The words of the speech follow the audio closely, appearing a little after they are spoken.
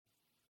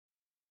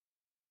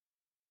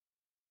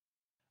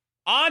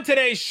On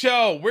today's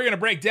show, we're going to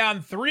break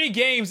down 3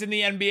 games in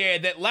the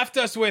NBA that left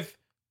us with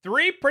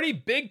 3 pretty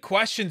big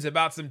questions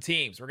about some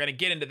teams. We're going to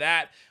get into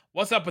that.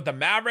 What's up with the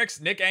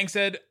Mavericks? Nick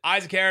Engstead,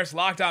 Isaac Harris,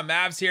 Locked On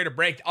Mavs here to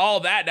break all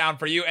that down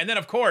for you. And then,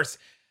 of course,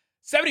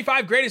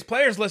 75 greatest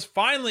players list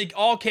finally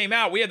all came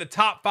out. We had the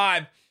top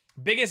 5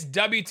 biggest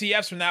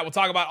WTFs from that. We'll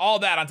talk about all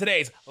that on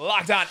today's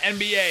Locked On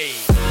NBA.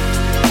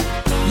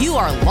 You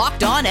are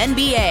Locked On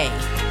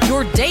NBA,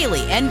 your daily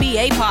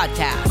NBA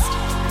podcast.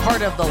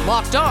 Part of the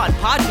Locked On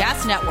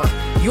Podcast Network,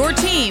 your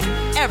team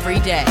every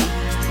day.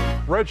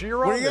 Reggie,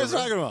 you're on. What are you guys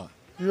talking about?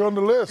 You're on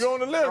the list. You're on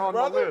the list, You're on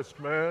brother. the list,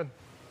 man.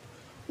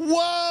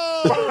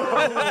 Whoa!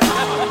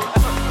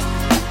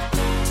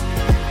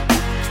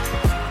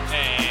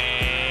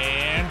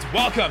 And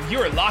welcome. You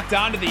are Locked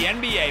On to the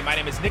NBA. My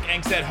name is Nick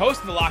Engstead,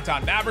 host of the Locked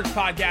On Mavericks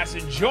podcast,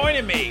 and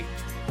joining me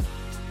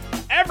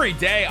every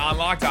day on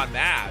Locked On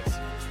Mavs,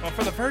 well,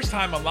 for the first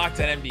time on Locked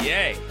On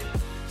NBA,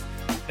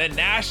 the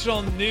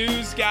national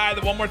news guy,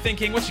 the One More Thing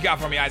King. What you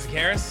got for me, Isaac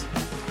Harris?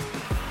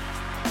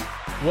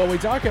 Well, we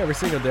talk every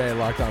single day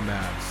Locked On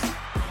Mavs.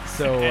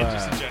 So And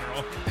just in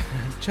general.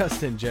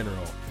 just in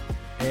general.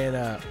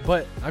 And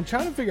but I'm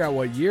trying to figure out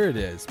what year it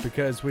is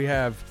because we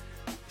have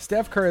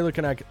Steph Curry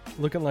looking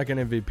like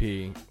an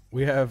MVP.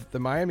 We have the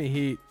Miami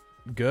Heat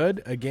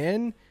good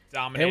again.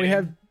 Dominating. And we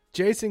have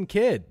Jason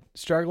Kidd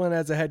struggling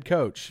as a head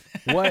coach.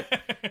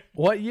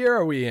 What year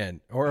are we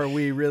in? Or are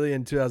we really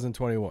in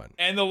 2021?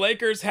 And the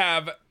Lakers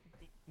have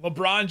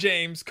LeBron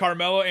James,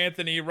 Carmelo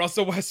Anthony,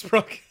 Russell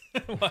Westbrook,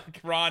 like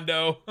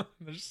Rondo.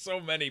 There's so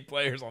many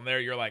players on there.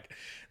 You're like,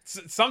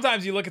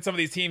 sometimes you look at some of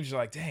these teams, you're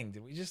like, dang,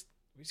 did we just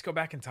go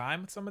back in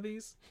time with some of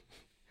these?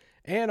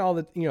 And all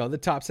the, the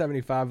top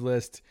 75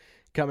 list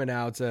coming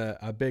out,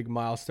 a big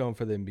milestone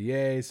for the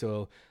NBA.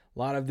 So a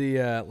lot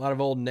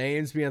of old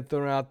names being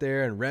thrown out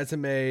there and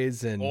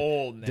resumes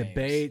and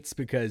debates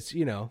because,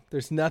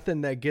 there's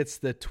nothing that gets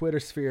the Twitter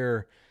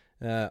sphere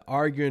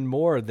arguing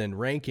more than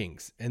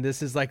rankings. And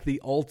this is like the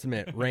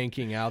ultimate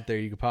ranking out there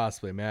you could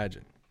possibly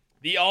imagine.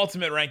 The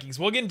ultimate rankings.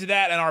 We'll get into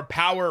that and our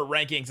power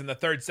rankings in the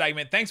third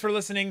segment. Thanks for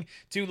listening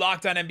to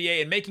Locked On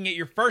NBA and making it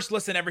your first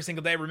listen every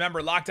single day.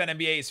 Remember, Locked On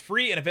NBA is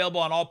free and available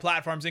on all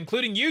platforms,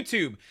 including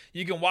YouTube.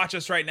 You can watch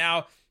us right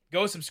now.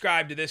 Go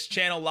subscribe to this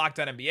channel, Locked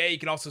On NBA. You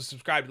can also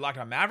subscribe to Locked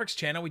On Mavericks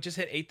channel. We just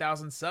hit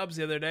 8,000 subs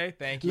the other day.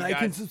 Thank you, guys.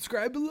 Like and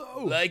subscribe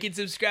below. Like and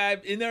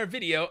subscribe in our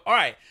video. All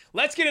right,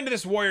 let's get into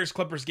this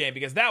Warriors-Clippers game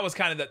because that was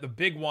kind of the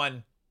big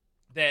one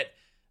that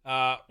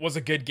was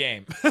a good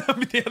game.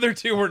 The other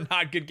two were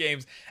not good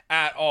games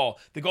at all.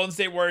 The Golden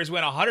State Warriors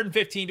went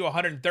 115 to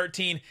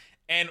 113,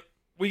 and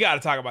we got to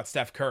talk about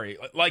Steph Curry.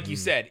 Like you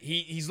said,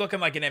 he's looking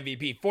like an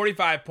MVP.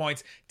 45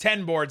 points,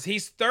 10 boards.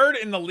 He's third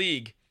in the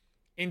league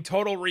in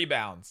total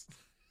rebounds.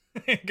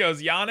 It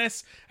goes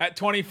Giannis at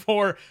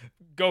 24,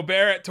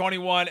 Gobert at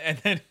 21, and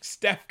then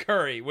Steph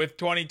Curry with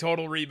 20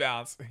 total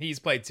rebounds. He's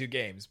played 2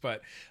 games,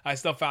 but I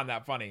still found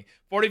that funny.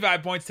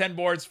 45 points, 10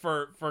 boards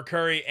for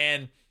Curry,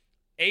 and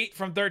 8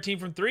 from 13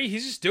 from 3.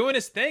 He's just doing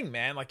his thing,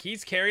 man. Like,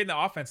 he's carrying the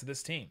offense of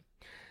this team.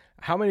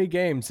 How many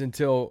games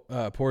until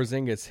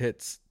Porzingis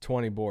hits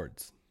 20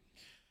 boards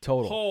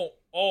total?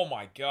 Oh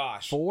my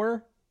gosh.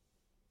 4?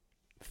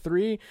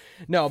 3?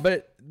 No,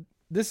 but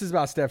this is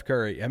about Steph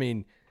Curry. I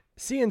mean,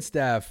 seeing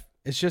Steph,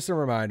 it's just a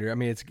reminder. I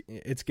mean,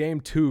 it's game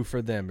 2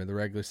 for them in the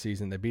regular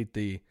season. They beat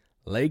the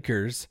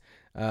Lakers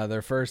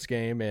their first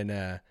game,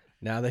 and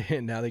now they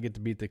get to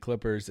beat the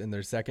Clippers in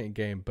their second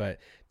game. But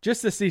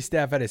just to see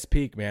Steph at his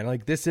peak, man,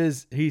 like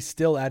he's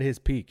still at his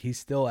peak. He's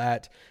still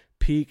at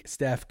peak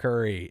Steph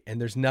Curry,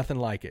 and there's nothing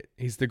like it.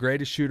 He's the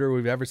greatest shooter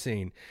we've ever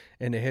seen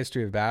in the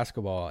history of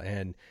basketball.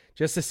 And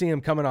just to see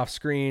him coming off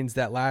screens,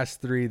 that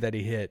last 3 that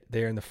he hit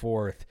there in the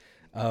fourth,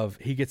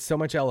 he gets so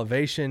much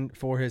elevation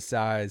for his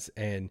size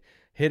and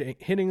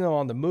hitting them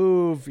on the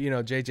move.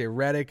 JJ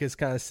Redick is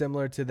kind of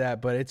similar to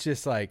that, but it's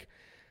just like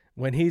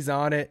when he's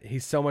on it,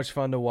 he's so much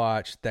fun to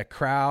watch. That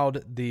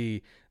crowd,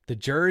 the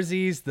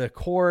jerseys, the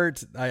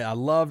court, I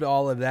loved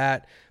all of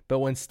that. But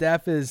when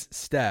Steph is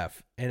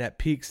Steph and at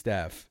peak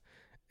Steph,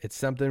 it's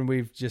something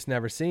we've just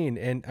never seen.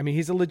 And I mean,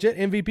 he's a legit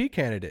MVP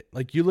candidate.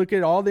 Like, you look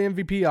at all the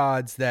MVP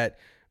odds that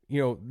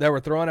were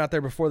thrown out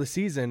there before the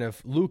season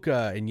of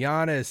Luka and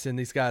Giannis and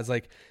these guys.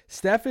 Like,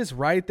 Steph is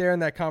right there in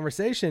that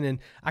conversation. And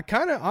I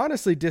kind of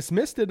honestly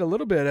dismissed it a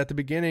little bit at the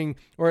beginning,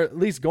 or at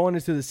least going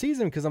into the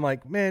season, because I'm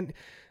like, man,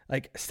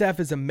 like, Steph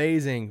is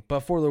amazing, but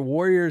for the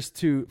Warriors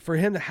for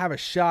him to have a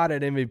shot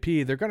at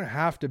MVP, they're going to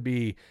have to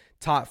be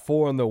top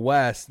 4 in the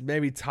West,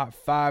 maybe top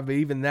 5, but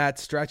even that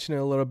stretching it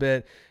a little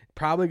bit,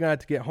 probably going to have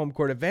to get home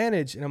court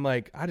advantage. And I'm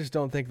like, I just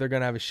don't think they're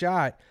going to have a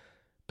shot.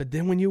 But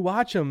then when you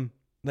watch them,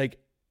 like,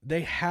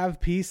 they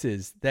have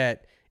pieces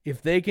that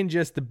if they can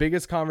just, the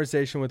biggest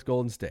conversation with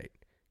Golden State,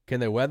 can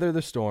they weather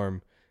the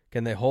storm?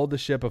 Can they hold the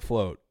ship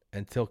afloat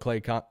until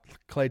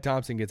Klay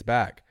Thompson gets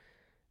back?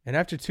 And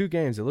after 2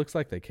 games, it looks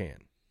like they can.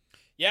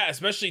 Yeah,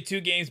 especially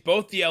 2 games.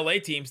 Both the LA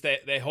teams,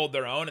 they hold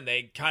their own and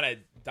they kind of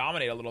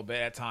dominate a little bit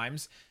at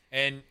times.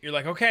 And you're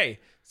like, okay,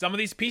 some of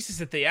these pieces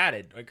that they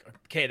added, like,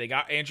 okay, they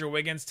got Andrew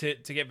Wiggins to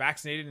get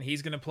vaccinated and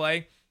he's going to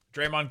play.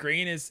 Draymond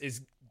Green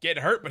is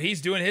getting hurt, but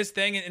he's doing his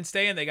thing and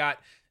staying. They got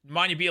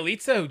Nemanja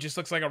Bjelica, who just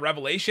looks like a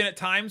revelation at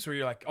times, where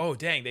you're like, oh,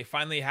 dang, they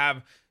finally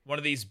have one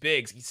of these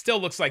bigs. He still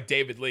looks like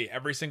David Lee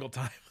every single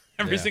time.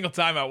 Every single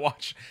time I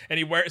watch. And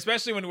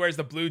especially when he wears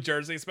the blue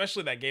jersey,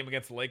 especially that game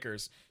against the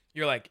Lakers,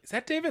 you're like, is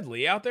that David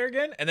Lee out there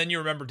again? And then you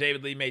remember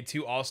David Lee made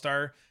 2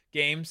 All-Star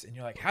games, and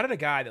you're like, how did a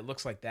guy that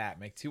looks like that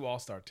make 2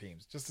 All-Star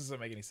teams? Just doesn't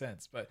make any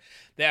sense. But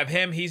they have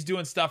him. He's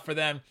doing stuff for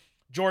them.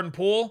 Jordan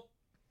Poole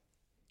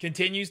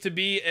continues to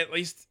be at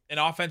least an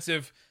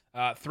offensive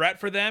threat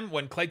for them.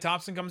 When Klay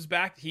Thompson comes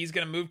back, he's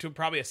going to move to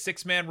probably a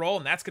 6-man role,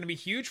 and that's going to be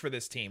huge for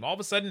this team. All of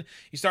a sudden,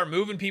 you start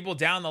moving people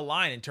down the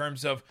line in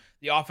terms of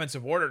the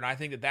offensive order, and I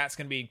think that that's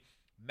going to be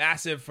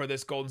massive for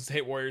this Golden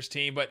State Warriors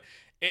team. But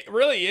it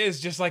really is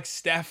just like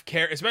Steph,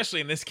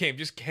 especially in this game,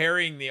 just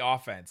carrying the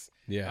offense.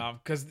 Yeah.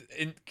 Because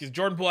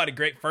Jordan Poole had a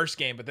great first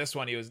game, but this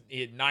one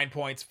he had 9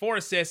 points, 4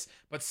 assists,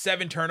 but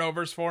 7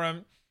 turnovers for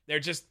him. They're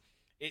just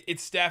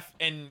it's Steph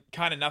and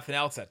kind of nothing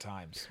else at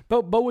times.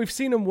 But we've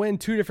seen him win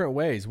 2 different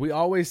ways. We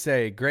always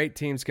say great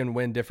teams can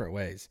win different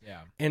ways. Yeah.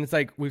 And it's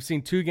like we've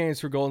seen 2 games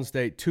for Golden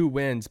State, 2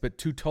 wins, but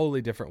 2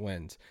 totally different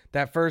wins.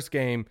 That first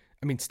game,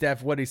 I mean,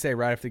 Steph, what did he say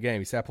right after the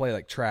game? He said, I play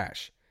like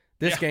trash.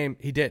 This game,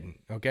 he didn't.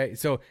 Okay.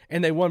 So,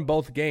 and they won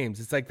both games.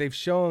 It's like they've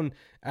shown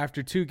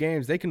after 2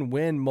 games, they can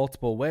win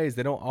multiple ways.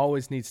 They don't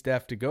always need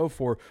Steph to go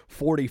for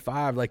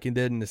 45 like he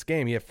did in this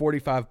game. He had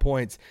 45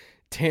 points,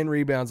 10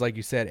 rebounds, like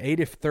you said,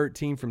 8 of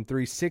 13 from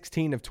 3,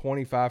 16 of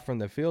 25 from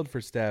the field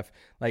for Steph.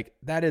 Like,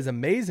 that is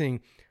amazing.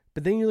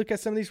 But then you look at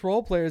some of these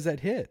role players that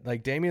hit.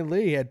 Like Damian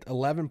Lee had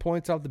 11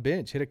 points off the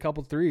bench, hit a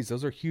couple threes.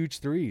 Those are huge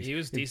threes. He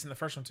was decent the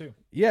first one too.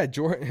 Yeah,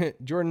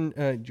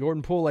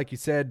 Jordan Poole, like you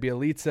said,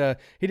 Bjelica,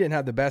 he didn't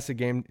have the best of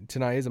game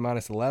tonight. He's a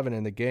 -11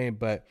 in the game.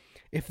 But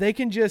if they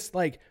can just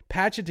like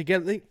patch it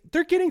together,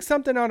 they're getting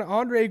something on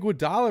Andre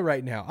Iguodala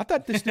right now. I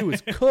thought this dude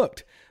was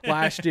cooked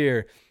last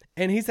year.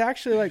 And he's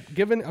actually like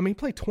he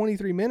played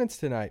 23 minutes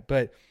tonight.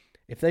 But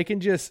if they can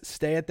just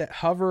stay at that,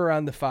 hover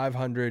around the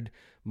 500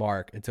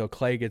 mark until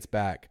Klay gets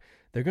back,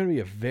 they're going to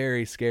be a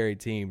very scary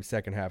team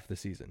second half of the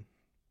season.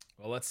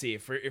 Well, let's see.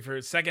 If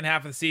for second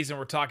half of the season,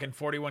 we're talking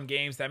 41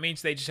 games. That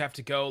means they just have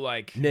to go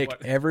like Nick.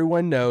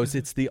 Everyone knows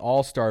it's the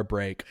All-Star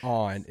break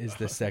is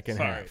the second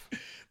half.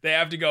 They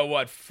have to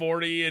go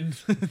 40 and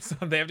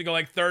they have to go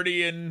like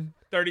 30 and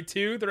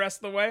 32 the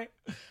rest of the way.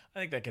 I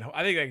think they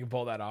can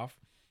pull that off.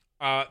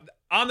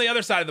 On the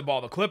other side of the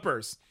ball, the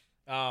Clippers,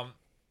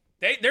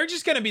 they're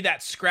just going to be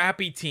that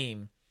scrappy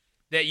team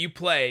that you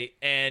play,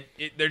 and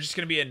they're just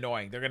going to be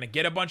annoying. They're going to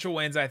get a bunch of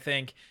wins, I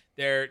think.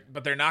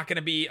 But they're not going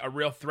to be a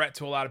real threat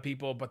to a lot of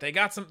people. But they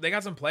got some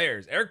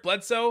players. Eric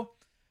Bledsoe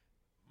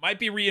might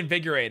be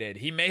reinvigorated.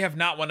 He may have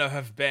not want to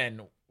have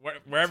been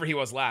wherever he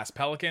was last.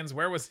 Pelicans.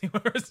 Where was he?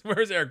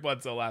 Where's Eric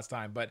Bledsoe last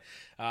time? But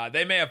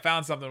they may have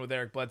found something with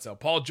Eric Bledsoe.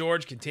 Paul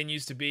George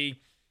continues to be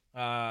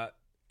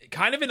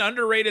kind of an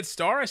underrated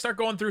star. I start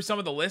going through some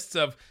of the lists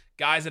of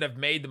guys that have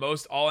made the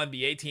most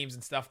All-NBA teams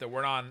and stuff that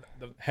weren't on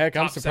the Heck,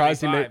 top I'm surprised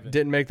 75. he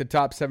didn't make the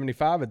top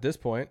 75 at this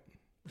point.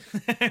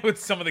 With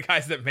some of the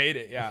guys that made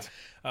it, yeah.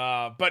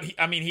 But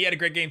he had a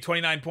great game,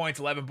 29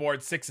 points, 11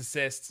 boards, 6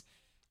 assists.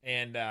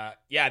 And that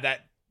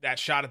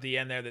shot at the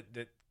end there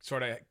that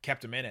sort of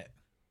kept him in it.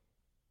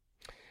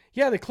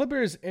 Yeah, the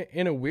Clippers,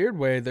 in a weird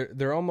way,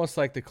 they're almost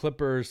like the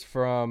Clippers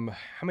from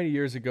how many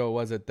years ago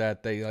was it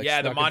that they like?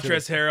 Yeah, the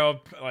Montrezl Harrell,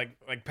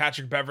 like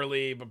Patrick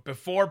Beverley, but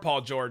before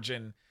Paul George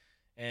and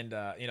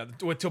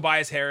with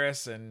Tobias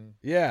Harris and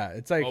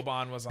it's like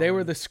Boban was. They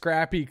were the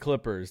scrappy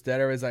Clippers that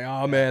everybody's like,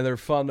 oh man, they're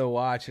fun to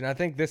watch, and I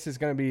think this is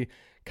going to be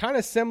kind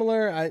of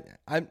similar.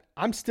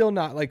 I'm still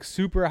not like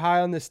super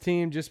high on this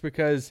team just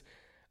because.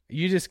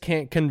 You just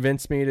can't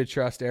convince me to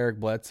trust Eric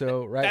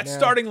Bledsoe right now. That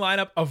starting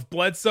lineup of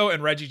Bledsoe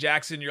and Reggie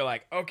Jackson, you're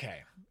like, okay,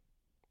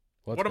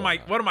 what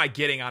am I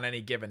getting on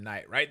any given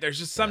night, right? There's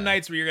just some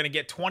nights where you're going to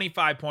get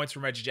 25 points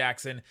from Reggie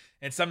Jackson,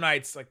 and some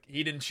nights like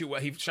he didn't shoot well.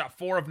 He shot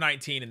 4 of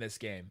 19 in this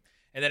game,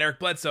 and then Eric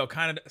Bledsoe,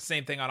 kind of the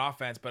same thing on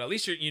offense, but at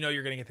least you're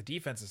going to get the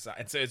defensive side.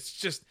 And so it's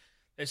just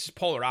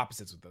polar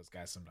opposites with those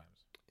guys sometimes.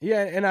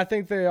 Yeah, and I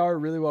think they are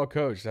really well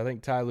coached. I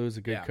think Ty Lue's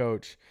a good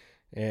coach.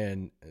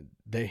 And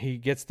he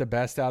gets the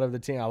best out of the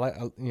team.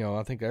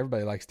 I think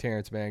everybody likes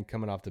Terrence Mann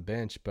coming off the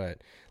bench,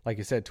 but like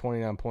you said,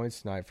 29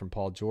 points tonight from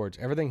Paul George.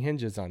 Everything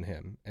hinges on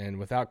him. And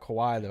without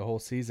Kawhi the whole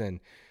season,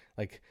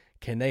 like,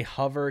 can they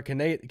hover? Can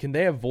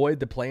they avoid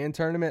the play-in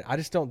tournament? I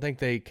just don't think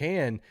they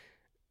can.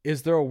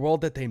 Is there a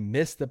world that they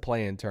miss the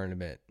play-in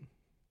tournament?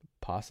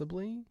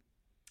 Possibly.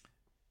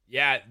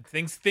 Yeah,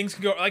 things can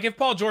go like if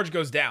Paul George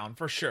goes down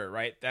for sure,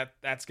 right?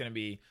 That's going to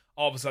be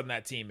all of a sudden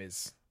that team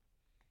is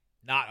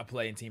not a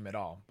playing team at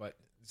all, but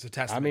it's a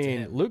testament to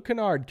him. Luke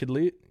Kennard could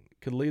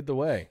lead the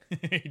way.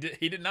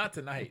 He did not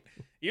tonight.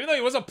 Even though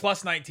he was a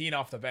plus 19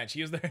 off the bench,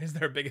 he's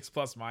their biggest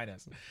plus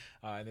minus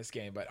in this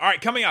game. But all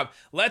right, coming up,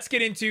 let's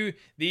get into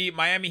the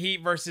Miami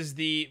Heat versus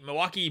the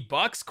Milwaukee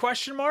Bucks ?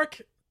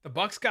 The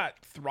Bucks got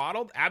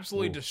throttled,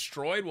 absolutely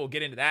destroyed. We'll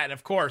get into that. And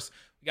of course,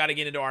 we got to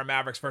get into our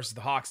Mavericks versus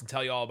the Hawks and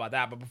tell you all about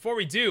that. But before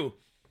we do,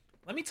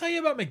 let me tell you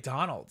about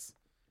McDonald's.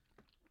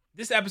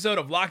 This episode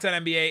of Locked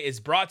On NBA is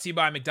brought to you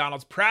by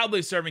McDonald's,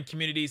 proudly serving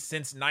communities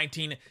since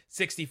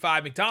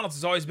 1965. McDonald's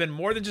has always been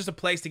more than just a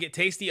place to get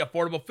tasty,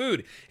 affordable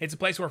food. It's a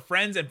place where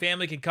friends and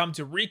family can come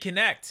to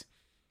reconnect,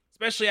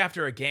 especially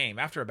after a game.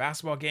 After a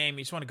basketball game,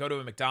 you just want to go to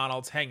a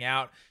McDonald's, hang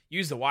out,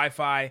 use the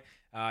Wi-Fi,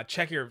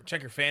 check your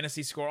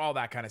fantasy score, all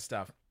that kind of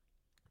stuff.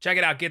 Check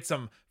it out. Get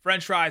some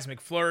French fries,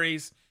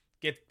 McFlurries,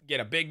 get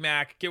a Big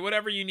Mac, get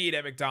whatever you need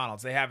at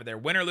McDonald's. They have it there.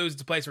 Win or lose,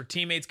 it's a place where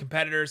teammates,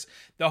 competitors,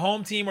 the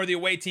home team or the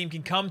away team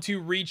can come to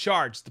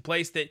recharge. It's the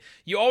place that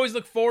you always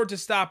look forward to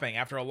stopping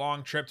after a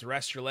long trip to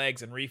rest your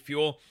legs and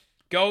refuel.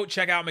 Go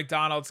check out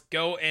McDonald's.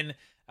 Go and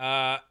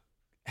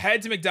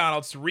head to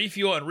McDonald's to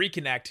refuel and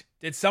reconnect.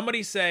 Did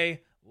somebody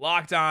say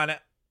Locked On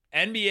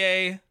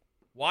NBA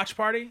watch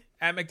party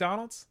at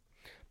McDonald's?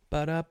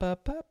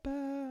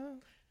 Ba-da-ba-ba-ba.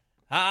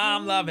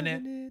 I'm loving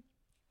it.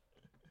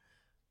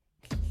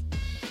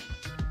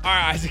 All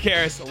right, Isaac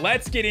Harris,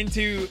 let's get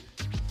into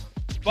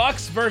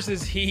Bucks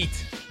versus Heat.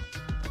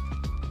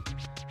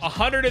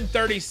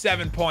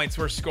 137 points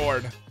were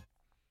scored.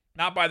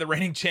 Not by the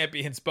reigning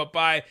champions, but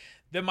by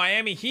the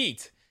Miami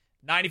Heat.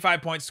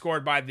 95 points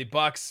scored by the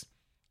Bucks.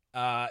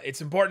 It's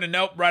important to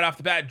note right off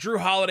the bat, Drew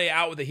Holiday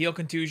out with a heel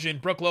contusion.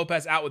 Brook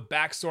Lopez out with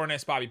back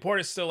soreness. Bobby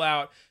Portis still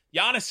out.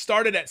 Giannis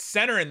started at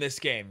center in this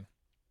game.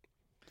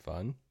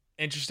 Fun.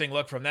 Interesting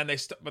look from them. They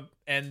just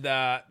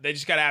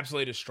got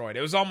absolutely destroyed.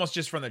 It was almost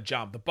just from the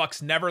jump. The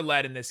Bucks never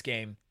led in this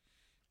game,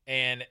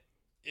 and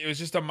it was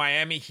just a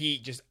Miami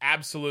Heat, just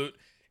absolute.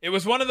 It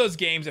was one of those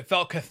games that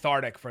felt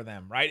cathartic for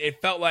them, right? It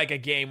felt like a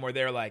game where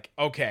they're like,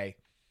 okay,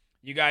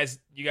 you guys,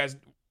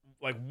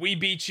 like, we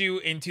beat you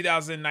in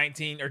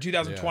 2019 or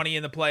 2020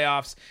 in the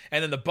playoffs,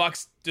 and then the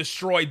Bucks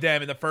destroyed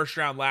them in the first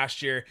round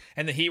last year,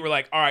 and the Heat were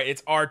like, all right,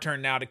 it's our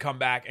turn now to come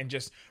back and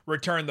just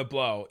return the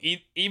blow.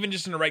 Even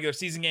just in a regular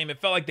season game, it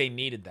felt like they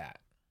needed that.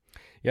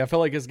 Yeah, I felt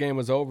like this game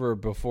was over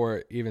before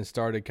it even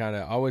started. Kind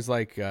of, I always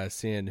like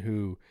seeing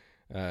who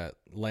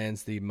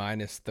lands the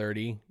minus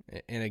 30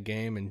 in a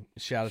game, and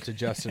shout out to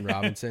Justin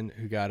Robinson,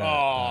 who got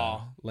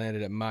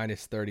landed at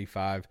minus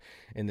 35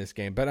 in this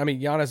game. But I mean,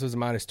 Giannis was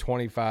minus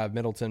 25,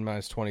 Middleton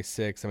minus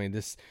 26. I mean,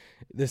 this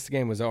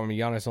game was over. I mean,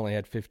 Giannis only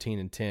had 15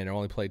 and 10, or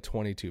only played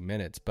 22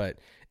 minutes. But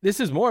this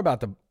is more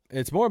about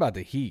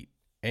the Heat,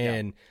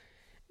 and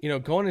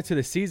going into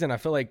the season, I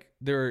feel like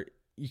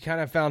you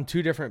kind of found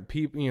two different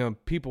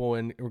people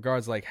in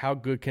regards like how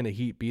good can the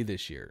Heat be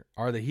this year?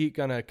 Are the Heat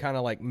going to kind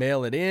of like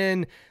mail it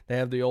in? They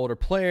have the older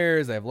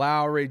players. They have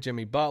Lowry,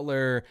 Jimmy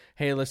Butler.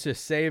 Hey, let's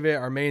just save it.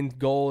 Our main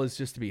goal is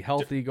just to be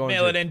healthy.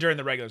 Mail it in during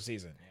the regular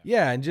season.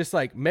 Yeah, and just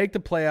like make the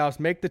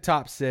playoffs, make the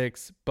top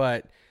 6,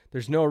 but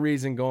there's no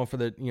reason going for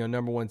the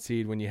number 1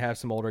 seed when you have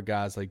some older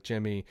guys like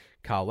Jimmy,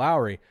 Kyle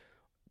Lowry.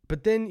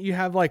 But then you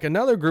have like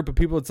another group of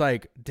people. It's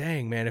like,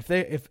 dang, man, if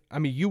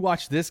you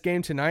watch this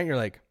game tonight, you're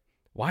like,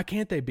 why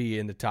can't they be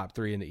in the top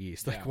 3 in the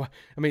East? Like, why?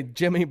 I mean,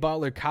 Jimmy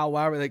Butler, Kyle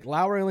Lowry. Like,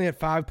 Lowry only had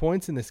 5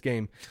 points in this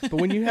game. But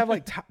when you have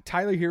like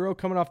Tyler Hero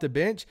coming off the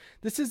bench,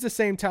 this is the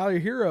same Tyler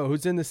Hero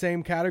who's in the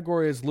same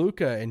category as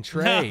Luka and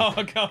Trey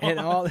and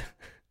all.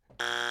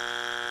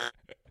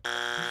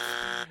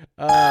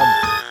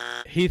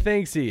 He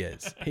thinks he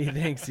is.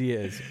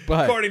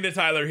 But according to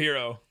Tyler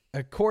Hero,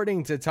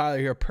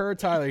 per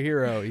Tyler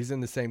Hero, he's in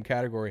the same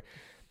category.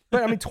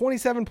 But I mean,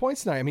 27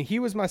 points tonight. I mean, he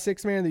was my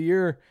 6th man of the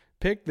year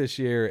pick this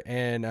year,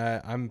 and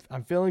I'm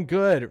feeling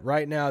good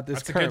right now at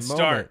this current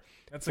moment.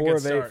 That's 4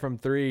 of 8 from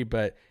 3,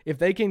 but if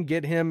they can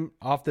get him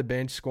off the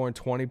bench scoring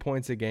 20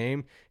 points a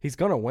game, he's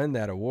going to win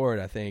that award,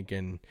 I think.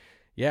 And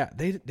yeah,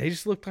 they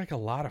just looked like a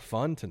lot of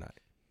fun tonight.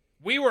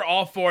 We were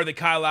all for the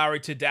Kyle Lowry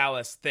to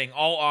Dallas thing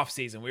all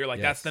offseason. We were like,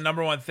 that's the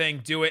number one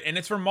thing, do it. And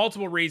it's for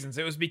multiple reasons.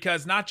 It was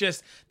because not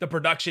just the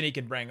production he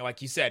can bring,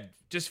 like you said,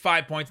 just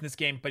 5 points in this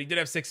game, but he did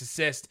have 6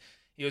 assists.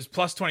 He was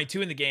plus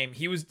 22 in the game.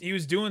 He was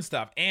doing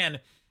stuff,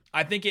 and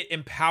I think it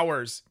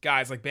empowers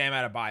guys like Bam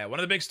Adebayo. One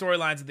of the big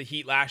storylines of the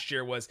Heat last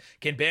year was,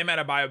 can Bam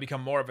Adebayo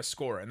become more of a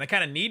scorer? And they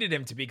kind of needed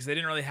him to be because they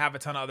didn't really have a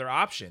ton of other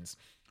options.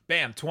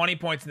 Bam, 20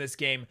 points in this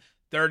game,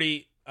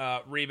 30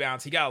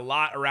 rebounds. He got a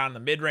lot around the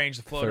mid-range,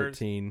 the floaters.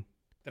 13.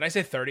 Did I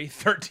say 30?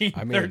 13.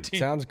 I mean, 13.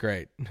 Sounds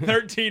great.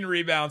 13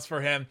 rebounds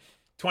for him,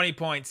 20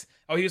 points.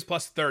 Oh, he was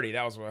plus 30.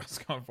 That was what I was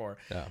going for.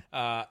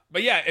 Yeah.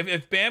 But yeah,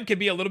 if Bam can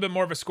be a little bit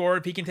more of a scorer,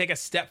 if he can take a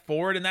step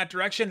forward in that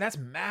direction, that's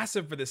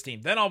massive for this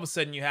team. Then all of a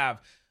sudden you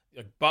have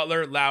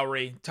Butler,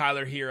 Lowry,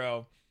 Tyler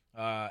Hero,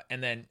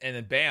 and then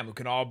Bam, who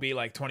can all be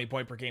like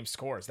 20-point per game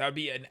scores. That would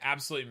be an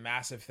absolutely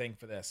massive thing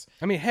for this.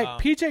 I mean, heck,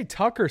 PJ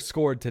Tucker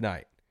scored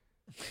tonight.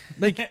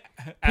 Like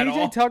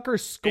PJ Tucker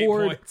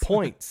scored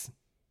points.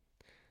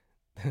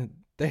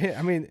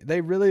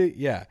 They really,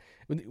 yeah.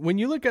 When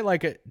you look at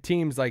like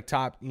teams like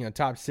top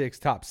 6,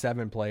 top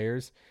 7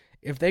 players,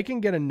 if they can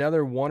get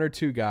another 1 or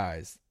 2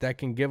 guys that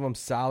can give them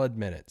solid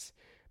minutes.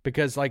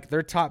 Because, like,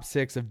 their top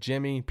 6 of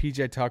Jimmy,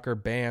 PJ Tucker,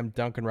 Bam,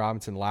 Duncan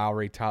Robinson,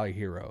 Lowry, Tyler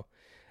Hero.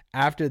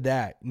 After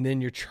that, and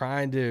then you're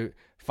trying to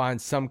find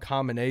some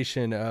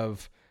combination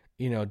of,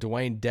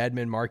 Dwayne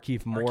Dedmon,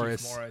 Markieff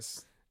Morris.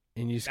 Morris.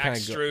 And you just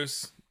Max kind of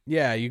Strus.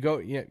 Yeah, you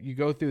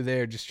go through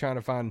there just trying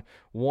to find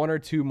one or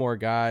two more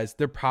guys.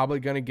 They're probably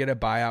going to get a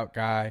buyout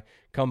guy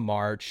come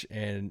March,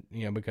 and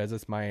because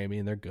it's Miami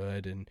and they're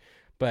good.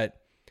 But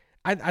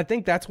I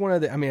think that's one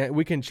of the. I mean,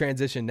 we can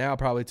transition now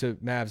probably to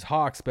Mavs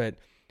Hawks, but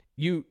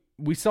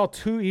we saw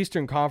two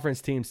Eastern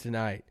Conference teams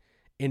tonight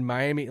in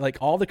Miami. Like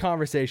all the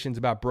conversations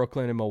about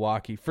Brooklyn and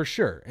Milwaukee for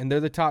sure, and they're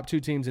the top two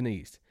teams in the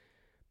East.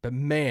 But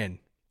man,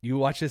 you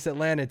watch this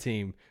Atlanta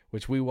team,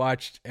 which we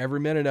watched every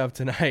minute of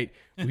tonight.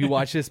 We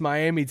watch this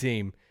Miami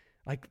team.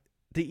 Like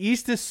the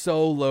East is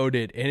so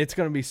loaded, and it's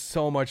going to be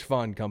so much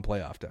fun come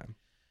playoff time.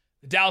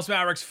 The Dallas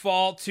Mavericks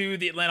fall to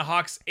the Atlanta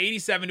Hawks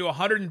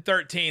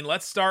 87-113.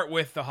 Let's start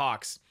with the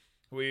Hawks.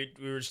 We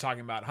were just talking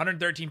about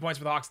 113 points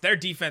for the Hawks. Their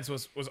defense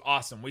was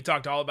awesome. We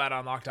talked all about it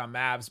on Locked On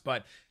Mavs,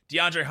 but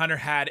DeAndre Hunter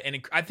had,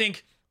 I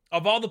think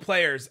of all the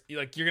players,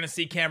 you're going to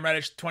see Cam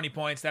Reddish 20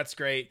 points. That's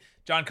great.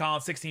 John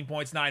Collins 16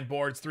 points, 9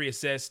 boards, 3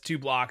 assists, 2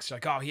 blocks. You're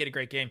like, oh, he had a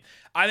great game.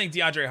 I think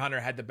DeAndre Hunter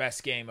had the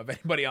best game of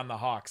anybody on the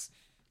Hawks.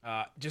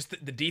 Just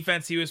the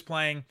defense he was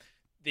playing,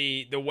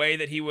 the way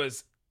that he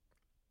was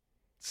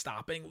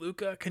stopping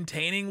Luka,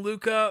 containing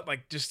Luka,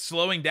 like just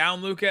slowing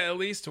down Luka at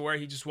least to where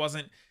he just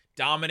wasn't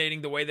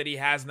dominating the way that he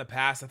has in the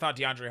past. I thought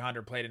DeAndre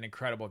Hunter played an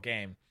incredible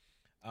game.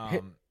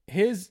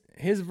 His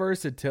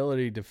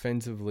versatility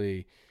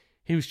defensively,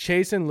 he was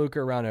chasing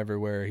Luka around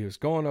everywhere. He was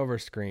going over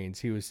screens.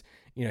 He was,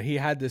 he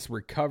had this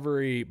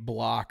recovery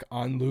block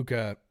on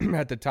Luka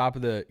at the top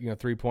of the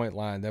 3-point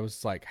line. That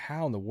was like,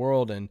 how in the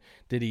world and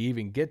did he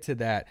even get to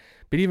that?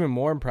 But even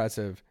more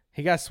impressive,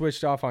 he got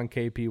switched off on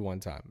KP one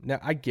time. Now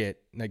I get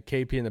that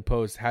KP in the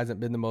post hasn't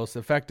been the most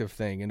effective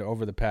thing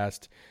over the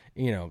past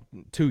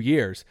 2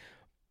 years.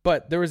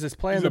 But there was this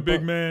play. He's a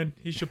big man.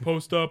 He should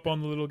post up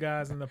on the little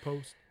guys in the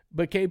post.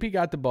 But KP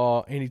got the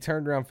ball, and he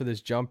turned around for this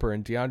jumper,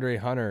 and DeAndre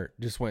Hunter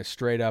just went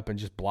straight up and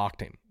just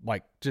blocked him.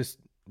 Like, just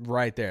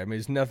right there. I mean,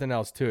 there's nothing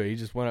else to it. He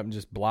just went up and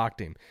just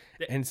blocked him.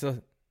 And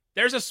so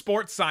there's a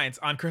sports science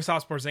on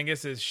Kristaps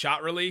Porzingis'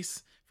 shot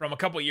release from a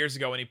couple years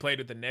ago when he played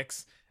with the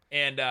Knicks.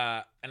 And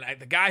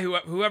the guy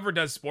whoever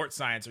does sports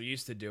science or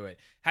used to do it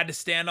had to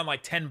stand on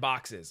like 10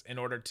 boxes in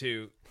order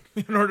to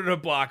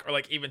block or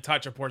like even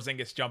touch a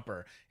Porzingis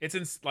jumper.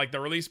 It's like the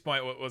release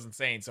point was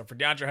insane. So for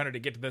DeAndre Hunter to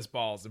get to this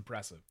ball is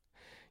impressive.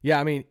 Yeah,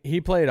 I mean,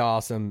 he played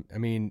awesome. I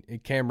mean,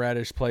 Cam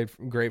Reddish played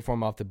great for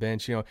him off the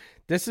bench.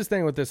 This is the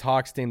thing with this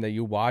Hawks team that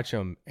you watch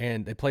them,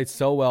 and they played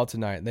so well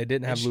tonight. And they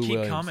didn't have Lou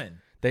Williams. Coming.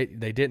 They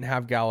didn't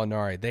have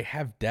Gallinari. They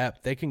have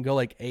depth. They can go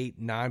like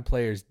 8-9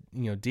 players,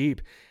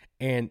 deep.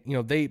 And,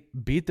 they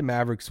beat the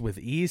Mavericks with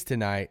ease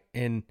tonight,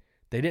 and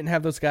they didn't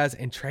have those guys.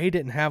 And Trey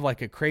didn't have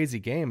like a crazy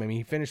game. I mean,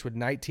 he finished with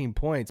 19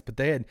 points, but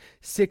they had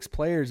 6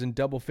 players in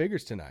double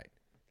figures tonight.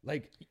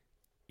 Like,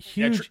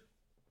 huge. Yeah,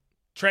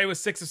 Trey was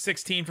 6 of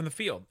 16 from the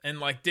field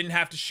and like didn't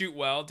have to shoot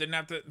well. Didn't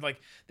have to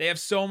they have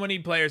so many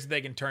players that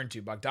they can turn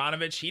to.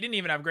 Bogdanovich, he didn't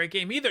even have a great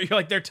game either. You're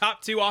like their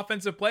top 2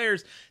 offensive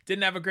players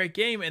didn't have a great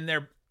game, and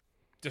they're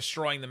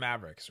destroying the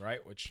Mavericks, right?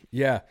 Which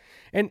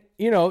and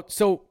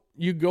so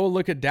you go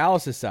look at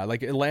Dallas's side.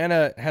 Like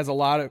Atlanta has a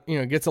lot of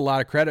gets a lot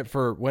of credit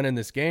for winning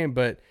this game,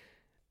 but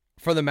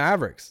for the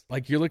Mavericks,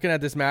 like you're looking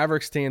at this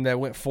Mavericks team that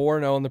went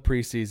 4-0 in the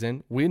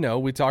preseason. We know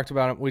we talked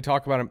about them. We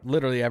talk about them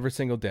literally every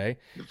single day.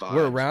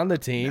 We're around the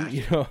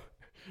team,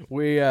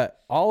 We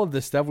all of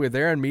this stuff. We were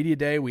there on media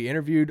day. We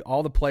interviewed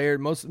all the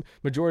players,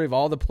 majority of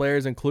all the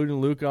players, including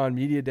Luka on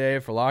media day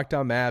for Locked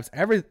On Mavs.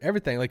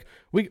 Everything. Like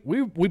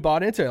we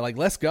bought into it. Like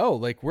let's go.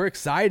 Like we're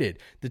excited.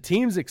 The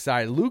team's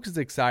excited. Luka's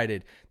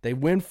excited. They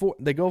go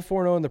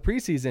 4-0 in the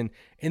preseason,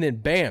 and then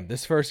bam,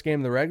 this first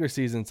game of the regular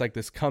season. It's like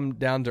this come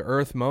down to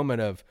earth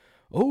moment of,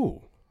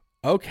 oh,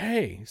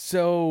 okay,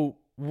 so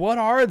what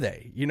are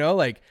they?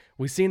 Like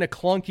we've seen a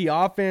clunky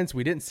offense.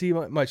 We didn't see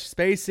much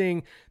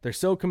spacing. They're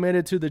so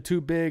committed to the 2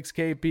 bigs,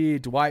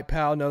 KP, Dwight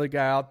Powell, another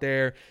guy out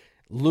there.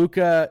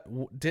 Luka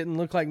didn't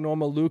look like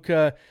normal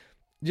Luka.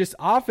 Just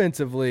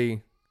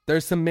offensively,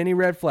 there's some mini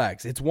red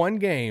flags. It's one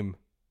game,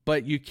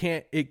 but you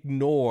can't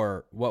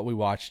ignore what we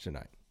watched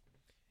tonight.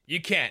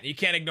 You can't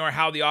ignore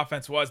how the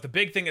offense was. The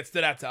big thing that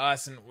stood out to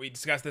us, and we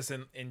discussed this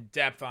in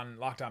depth on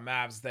Locked On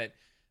Mavs, that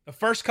the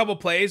first couple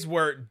plays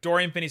were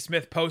Dorian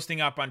Finney-Smith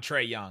posting up on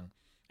Trae Young.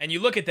 And you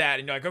look at that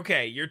and you're like,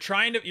 okay, you're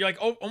like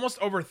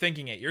almost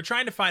overthinking it. You're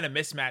trying to find a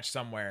mismatch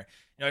somewhere.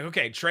 You're like,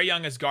 okay, Trae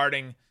Young is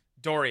guarding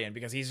Dorian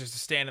because he's just a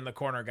stand in the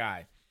corner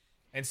guy.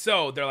 And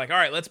so they're like, all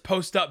right, let's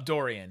post up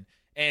Dorian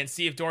and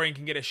see if Dorian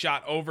can get a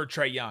shot over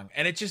Trae Young.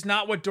 And it's just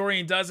not what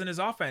Dorian does in his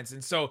offense.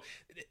 And so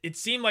it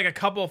seemed like a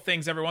couple of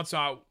things every once in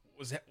a while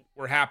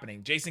were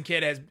happening. Jason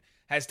Kidd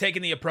has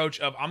taken the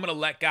approach of I'm gonna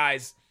let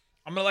guys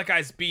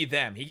be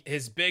them.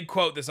 His big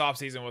quote this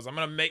offseason was, I'm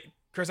going to make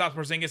Kristaps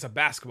Porzingis a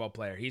basketball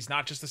player. He's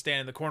not just a stand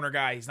in the corner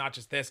guy. He's not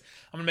just this.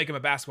 I'm going to make him a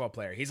basketball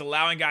player. He's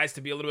allowing guys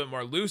to be a little bit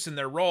more loose in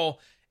their role,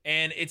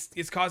 and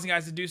it's causing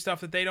guys to do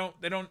stuff that they don't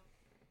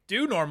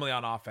do normally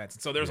on offense.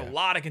 And so there's a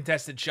lot of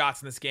contested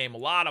shots in this game, a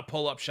lot of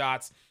pull-up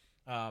shots.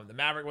 The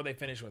Maverick, they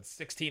finished with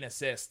 16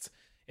 assists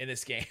in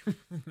this game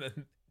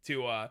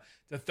to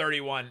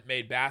 31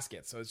 made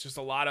baskets. So it's just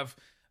a lot of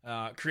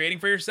creating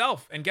for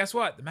yourself. And guess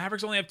what? The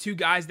Mavericks only have 2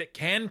 guys that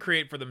can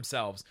create for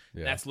themselves.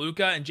 Yeah. That's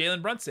Luka and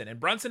Jalen Brunson. And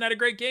Brunson had a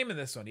great game in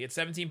this one. He had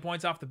 17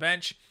 points off the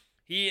bench.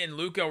 He and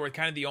Luka were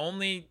kind of the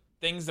only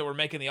things that were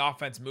making the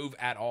offense move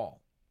at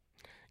all.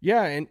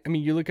 Yeah, and I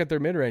mean, you look at their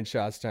mid-range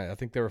shots tonight. I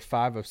think they were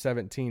 5 of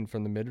 17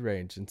 from the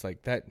mid-range. And it's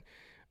like that.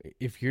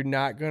 If you're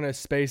not going to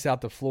space out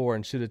the floor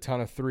and shoot a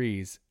ton of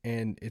threes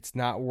and it's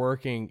not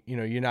working,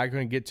 you're not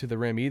going to get to the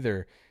rim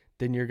either,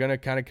 then you're going to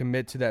kind of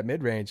commit to that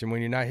mid-range. And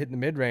when you're not hitting the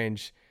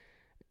mid-range,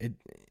 it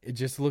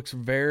just looks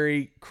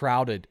very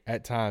crowded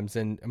at times.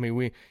 And I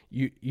mean,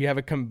 you have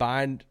a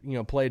combined,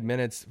 played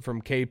minutes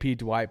from KP,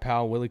 Dwight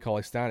Powell, Willie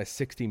Cauley-Stein at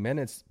 60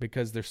 minutes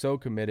because they're so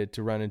committed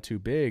to running 2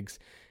 bigs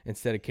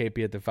instead of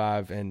KP at the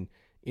 5. And,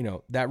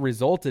 that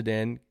resulted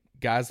in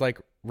guys like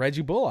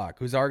Reggie Bullock,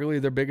 who's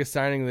arguably their biggest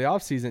signing of the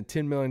offseason,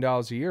 $10 million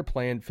a year,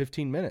 playing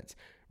 15 minutes.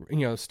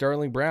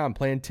 Sterling Brown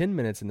playing 10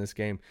 minutes in this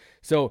game.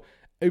 So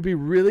it'd be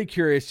really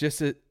curious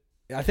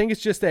I think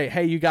it's just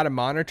hey, you got to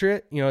monitor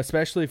it,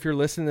 especially if you're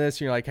listening to this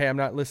and you're like, hey, I'm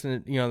not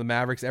listening to, the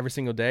Mavericks every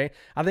single day.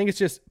 I think it's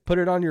just put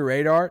it on your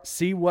radar,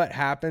 see what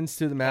happens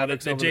to the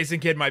Mavericks. The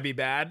Jason Kidd might be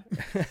bad.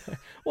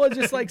 Well,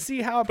 just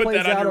see how it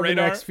plays out over the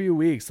next few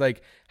weeks.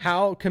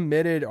 How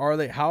committed are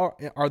they? How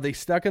are they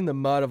stuck in the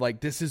mud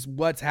of this is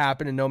what's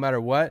happening no matter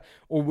what?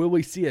 Or will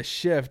we see a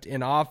shift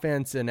in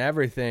offense and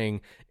everything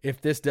if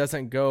this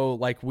doesn't go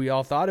like we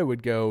all thought it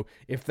would go?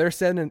 If they're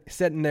sitting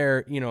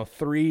there,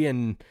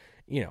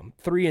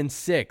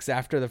 3-6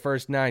 after the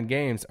first 9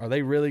 games, are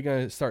they really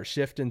going to start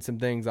shifting some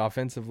things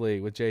offensively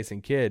with Jason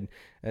Kidd?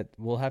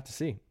 We'll have to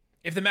see.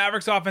 If the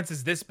Mavericks offense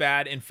is this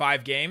bad in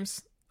 5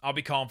 games, I'll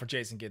be calling for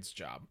Jason Kidd's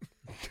job.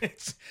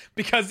 It's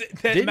because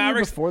the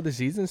Mavericks before the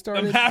season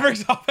started. The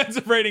Mavericks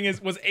offensive rating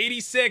was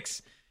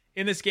 86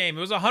 in this game.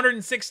 It was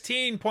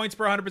 116 points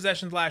per 100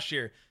 possessions last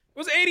year. It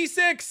was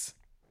 86.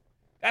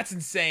 That's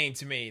insane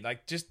to me.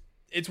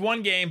 It's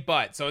one game,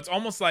 but so it's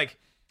almost like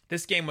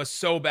this game was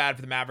so bad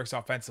for the Mavericks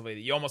offensively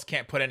that you almost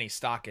can't put any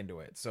stock into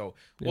it. So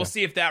we'll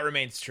see if that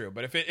remains true.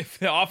 But if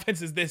the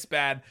offense is this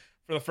bad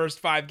for the first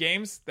 5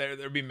 games,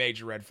 there'll be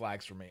major red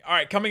flags for me. All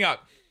right, coming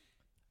up.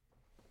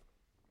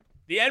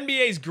 The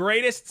NBA's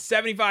greatest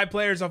 75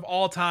 players of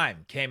all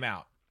time came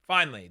out.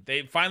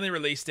 They finally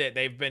released it.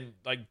 They've been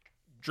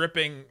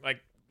dripping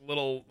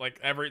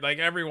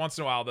every once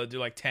in a while they'll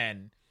do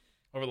 10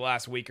 over the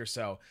last week or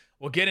so.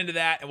 We'll get into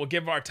that and we'll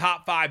give our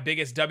top 5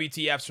 biggest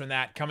WTFs from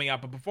that coming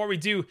up. But before we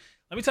do,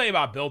 let me tell you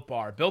about Built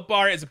Bar. Built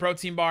Bar is a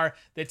protein bar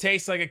that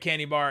tastes like a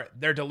candy bar.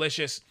 They're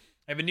delicious.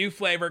 They have a new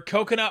flavor,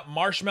 coconut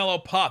marshmallow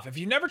puff. If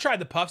you've never tried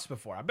the puffs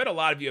before, I bet a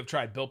lot of you have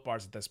tried Built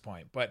Bars at this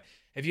point. But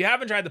if you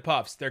haven't tried the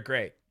puffs, they're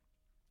great.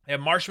 They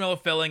have marshmallow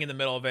filling in the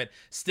middle of it.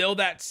 Still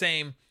that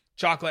same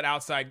chocolate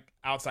outside.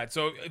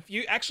 So if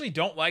you actually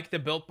don't like the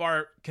Built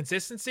Bar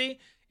consistency,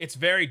 it's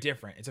very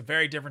different. It's a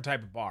very different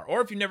type of bar.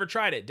 Or if you've never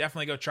tried it,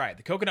 definitely go try it.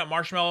 The coconut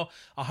marshmallow,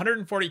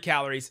 140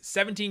 calories,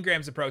 17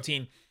 grams of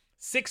protein,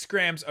 6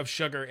 grams of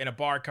sugar in a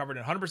bar covered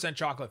in 100%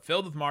 chocolate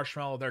filled with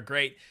marshmallow. They're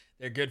great.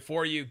 They're good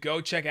for you.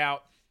 Go check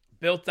out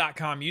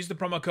Built.com. Use the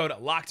promo code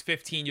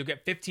LOCKED15. You'll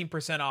get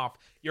 15% off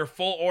your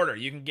full order.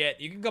 You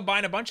can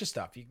combine a bunch of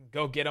stuff. You can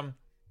go get them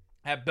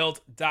at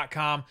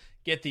Built.com.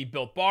 Get the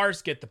Built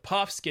Bars, get the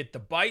Puffs, get the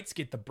Bites,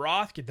 get the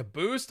Broth, get the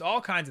Boost,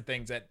 all kinds of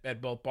things at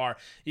Built Bar.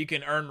 You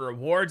can earn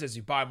rewards as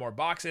you buy more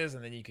boxes,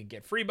 and then you can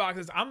get free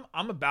boxes.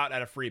 I'm about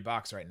at a free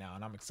box right now,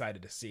 and I'm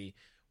excited to see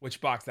which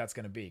box that's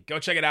going to be. Go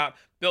check it out,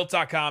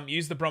 Built.com.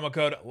 Use the promo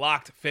code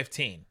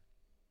LOCKED15.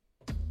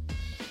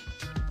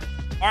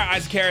 All right,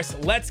 Isaac Harris,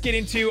 let's get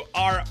into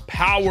our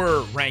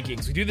power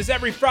rankings. We do this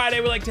every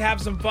Friday. We like to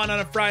have some fun on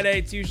a Friday.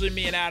 It's usually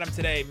me and Adam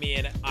today, me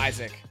and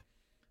Isaac.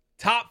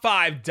 Top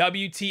 5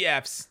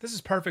 WTFs. This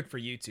is perfect for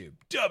YouTube.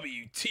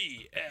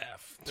 WTF.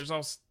 There's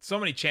also so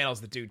many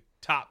channels that do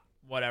top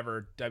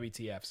whatever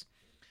WTFs.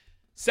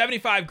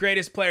 75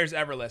 greatest players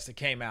ever list. It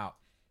came out.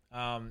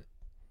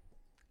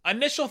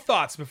 Initial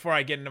thoughts before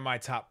I get into my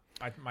top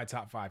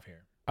 5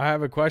 here. I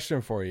have a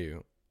question for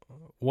you.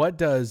 What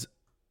does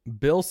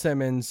Bill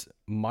Simmons,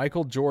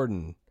 Michael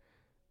Jordan,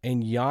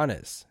 and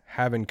Giannis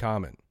have in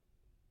common?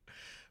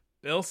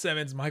 Bill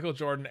Simmons, Michael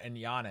Jordan, and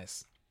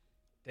Giannis.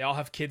 They all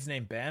have kids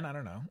named Ben? I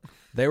don't know.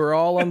 They were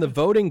all on the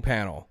voting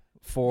panel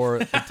for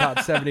the top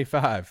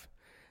 75.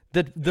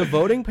 The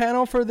voting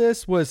panel for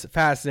this was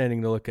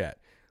fascinating to look at.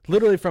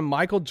 Literally from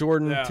Michael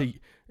Jordan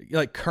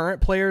to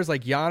current players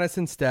like Giannis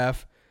and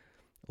Steph,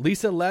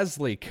 Lisa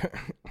Leslie,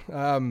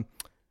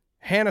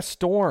 Hannah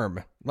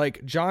Storm,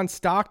 John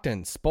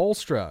Stockton,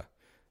 Spoelstra,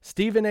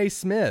 Stephen A.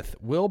 Smith,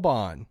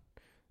 Wilbon,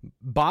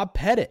 Bob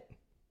Pettit,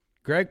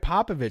 Greg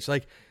Popovich,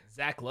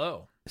 Zach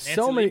Lowe, Nancy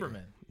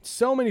Lieberman.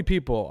 So many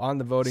people on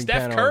the voting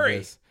Steph panel. Curry.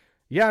 Of this.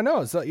 Yeah,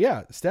 no. So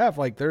yeah, Steph.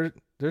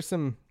 There's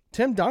some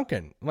Tim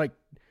Duncan.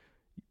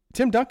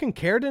 Tim Duncan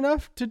cared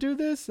enough to do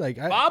this.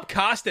 Bob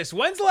Costas.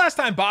 When's the last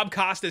time Bob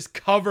Costas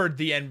covered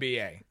the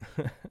NBA?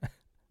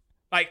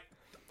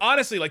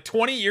 Honestly,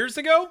 20 years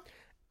ago.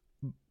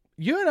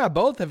 You and I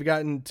both have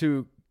gotten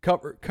to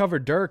cover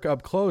Dirk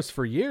up close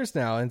for years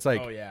now, and it's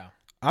oh yeah.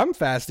 I'm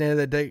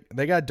fascinated that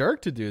they got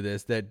Dirk to do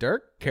this, that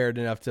Dirk cared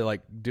enough to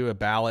like do a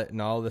ballot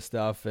and all this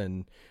stuff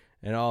and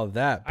all of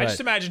that. But I just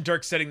imagine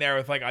Dirk sitting there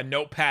with like a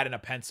notepad and a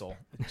pencil,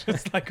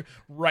 just like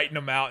writing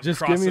them out. And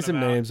just give me some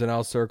names and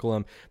I'll circle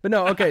them. But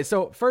no, okay.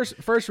 So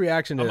first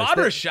reaction to Ahmad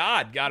this.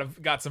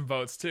 Rashad got some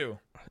votes too.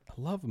 I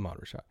love Ahmad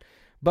Rashad,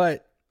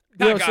 but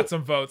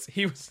some votes.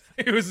 He was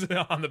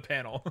on the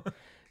panel.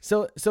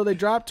 So they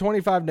dropped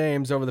 25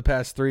 names over the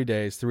past 3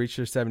 days to reach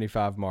their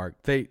 75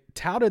 mark. They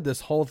touted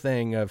this whole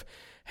thing of,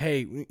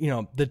 hey,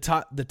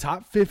 the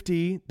top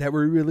 50 that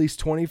were released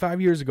 25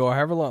 years ago,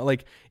 however long,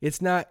 like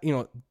it's not,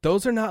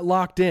 those are not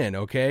locked in.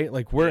 Okay.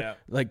 Like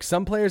like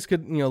some players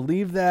could,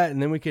 leave that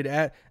and then we could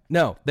add,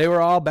 no, they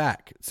were all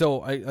back.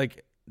 So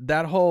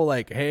that whole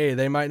like, hey,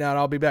 they might not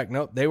all be back.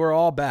 Nope, they were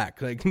all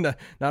back. Like not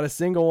a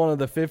single one of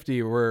the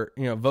 50 were,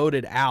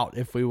 voted out,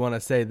 if we want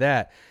to say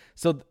that.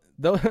 So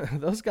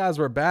those guys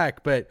were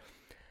back, but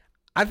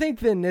I think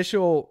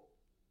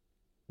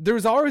there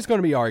was always going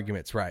to be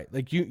arguments, right?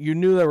 Like you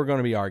knew there were going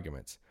to be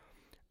arguments,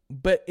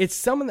 but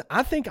it's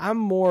I think I'm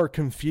more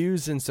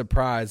confused and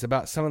surprised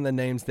about some of the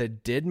names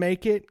that did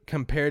make it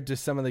compared to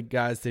some of the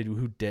guys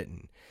who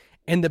didn't.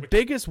 And the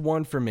biggest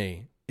one for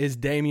me is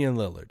Damian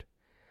Lillard.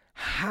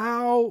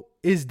 How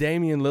is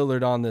Damian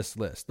Lillard on this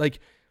list? Like,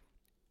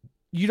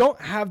 you don't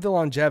have the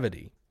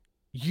longevity.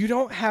 You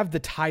don't have the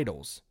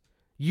titles.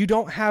 You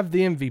don't have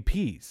the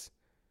MVPs.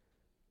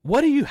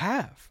 What do you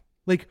have?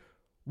 Like,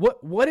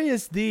 what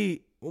is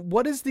the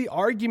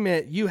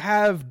argument? You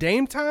have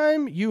Dame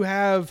time. You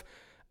have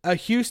a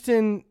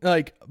Houston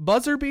like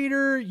buzzer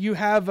beater. You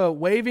have a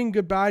waving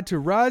goodbye to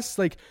Russ.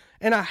 Like,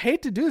 and I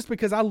hate to do this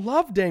because I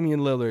love Damian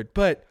Lillard,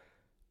 but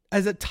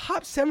as a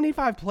top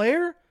 75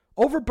 player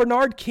over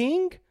Bernard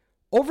King,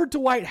 over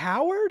Dwight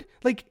Howard,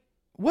 like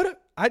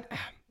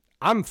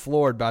I'm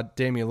floored by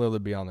Damian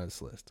Lillard being on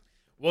this list.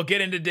 We'll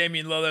get into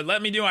Damian Lillard.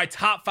 Let me do my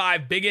top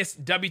 5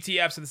 biggest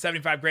WTFs of the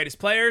 75 greatest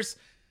players.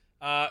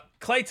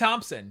 Klay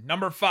Thompson,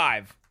 number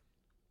 5,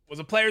 was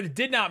a player that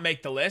did not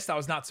make the list. I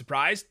was not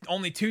surprised.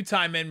 Only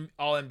 2-time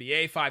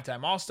All-NBA,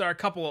 5-time All-Star, a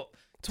couple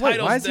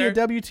titles. Why is he a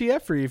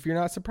WTF for you if you're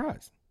not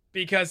surprised?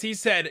 Because he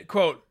said,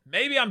 quote,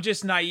 maybe I'm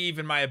just naive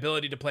in my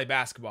ability to play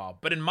basketball,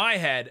 but in my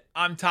head,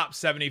 I'm top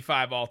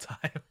 75 all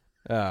time.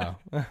 Oh,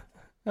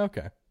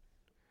 okay.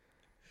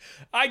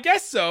 I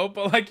guess so,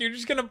 but like you're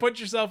just gonna put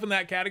yourself in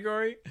that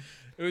category.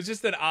 It was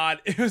an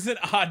odd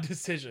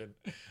decision,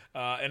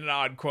 and an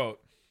odd quote.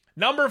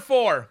 Number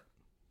 4,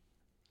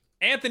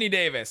 Anthony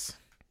Davis.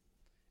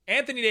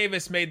 Anthony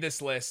Davis made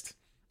this list,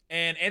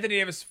 and Anthony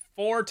Davis,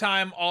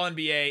 4-time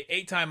All-NBA,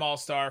 8-time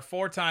All-Star,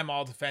 4-time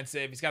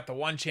All-Defensive. He's got the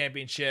 1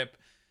 championship.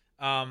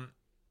 Anthony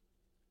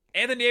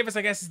Davis,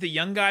 I guess, is the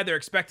young guy they're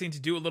expecting to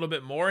do a little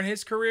bit more in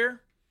his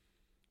career.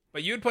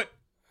 But you would put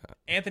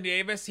Anthony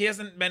Davis, he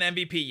hasn't been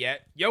MVP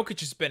yet. Jokic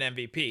has been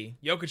MVP.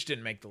 Jokic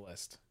didn't make the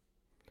list.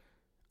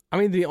 I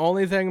mean, the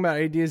only thing about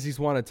AD is he's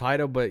won a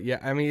title, but yeah,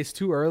 I mean, it's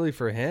too early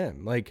for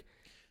him. Like,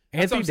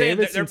 Anthony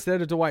Davis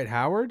instead of Dwight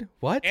Howard?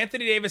 What?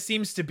 Anthony Davis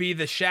seems to be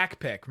the Shaq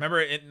pick. Remember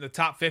in the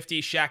top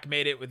 50, Shaq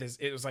made it with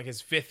it was like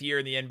his 5th year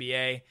in the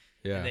NBA.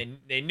 Yeah. And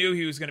they knew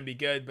he was going to be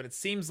good, but it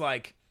seems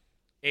like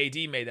AD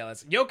made that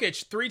list.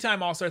 Jokic,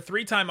 3-time All-Star,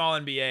 3-time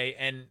All-NBA,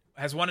 and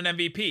has won an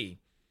MVP.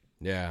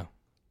 Yeah.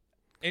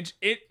 It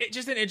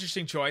just an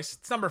interesting choice.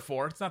 It's number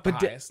 4. It's not the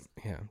highest.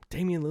 Yeah,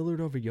 Damian Lillard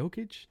over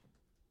Jokic.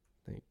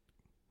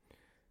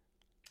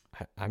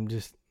 I'm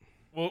just.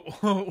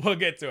 We'll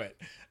get to it.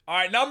 All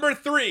right, number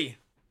 3,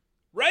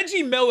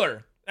 Reggie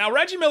Miller. Now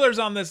Reggie Miller's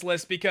on this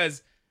list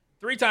because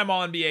 3-time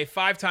All-NBA,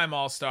 5-time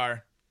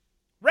All-Star.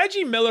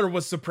 Reggie Miller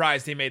was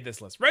surprised he made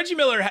this list. Reggie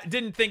Miller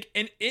didn't think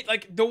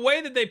like the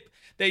way that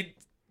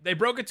they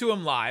broke it to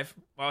him live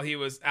while he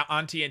was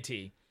on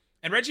TNT,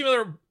 and Reggie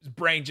Miller's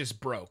brain just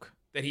broke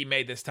that he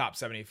made this top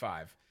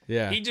 75.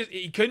 Yeah.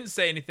 He couldn't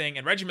say anything,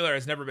 and Reggie Miller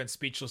has never been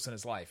speechless in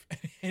his life.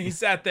 And he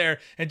sat there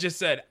and just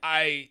said,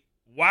 I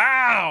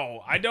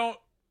don't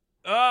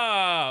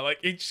like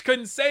he just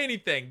couldn't say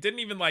anything. Didn't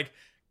even like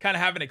kind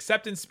of have an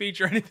acceptance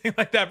speech or anything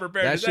like that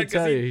prepared. That should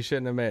tell you he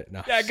shouldn't have made it.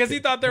 No, yeah, because he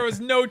thought there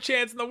was no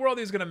chance in the world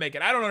he was going to make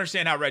it. I don't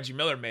understand how Reggie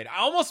Miller made it.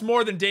 Almost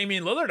more than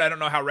Damian Lillard. I don't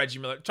know how Reggie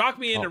Miller. Talk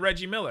me into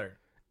Reggie Miller.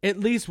 At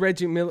least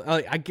Reggie Miller,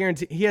 I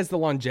guarantee he has the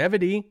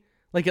longevity.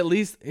 Like at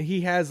least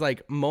he has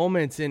like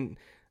moments in.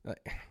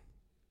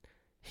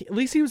 At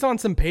least he was on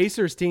some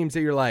Pacers teams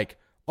that you're like,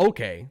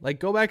 okay, like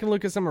go back and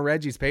look at some of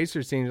Reggie's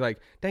Pacers teams. You're like,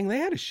 dang, they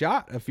had a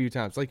shot a few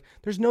times. Like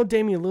there's no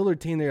Damian Lillard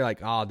team that you're like,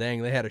 oh,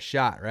 dang, they had a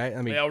shot, right?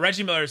 I mean,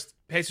 Reggie Miller's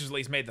Pacers at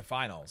least made the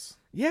finals.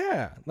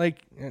 Yeah,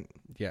 like,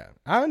 yeah,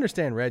 I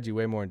understand Reggie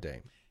way more than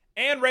Dame.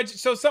 And Reggie,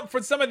 so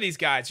for some of these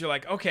guys, you're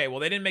like, okay, well,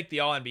 they didn't make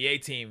the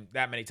All-NBA team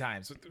that many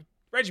times.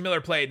 Reggie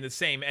Miller played in the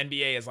same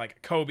NBA as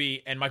like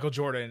Kobe and Michael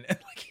Jordan, and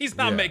like he's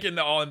not making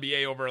the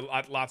All-NBA over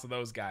lots of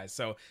those guys.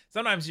 So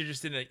sometimes you're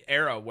just in an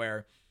era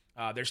where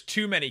there's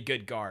too many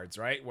good guards,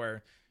 right?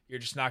 Where you're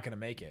just not going to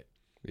make it.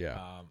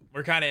 Yeah,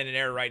 we're kind of in an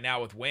era right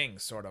now with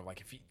wings, sort of like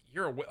if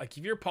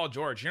you're Paul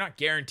George, you're not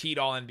guaranteed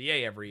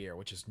All-NBA every year,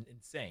 which is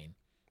insane.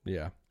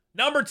 Yeah.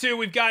 Number 2,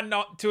 we've gotten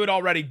to it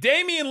already.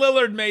 Damian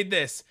Lillard made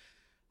this.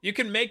 You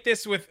can make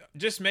this with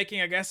just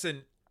making, I guess,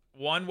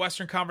 one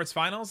Western Conference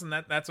Finals, and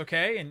that's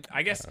okay. And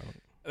I guess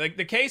like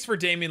the case for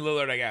Damian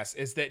Lillard, I guess,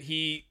 is that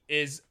he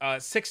is a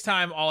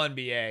 6-time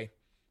All-NBA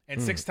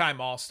and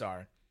 6-time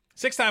All-Star.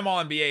 6-time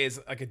All-NBA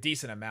is like a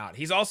decent amount.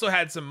 He's also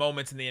had some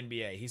moments in the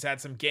NBA. He's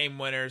had some game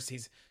winners.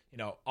 He's,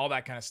 all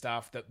that kind of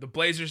stuff. The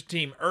Blazers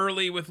team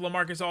early with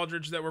LaMarcus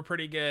Aldridge that were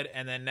pretty good,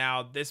 and then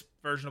now this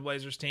version of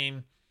Blazers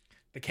team.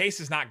 The case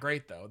is not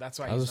great though. That's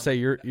why I was gonna say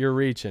you're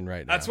reaching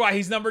right now. That's why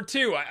he's number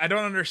 2. I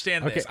don't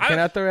understand this. Can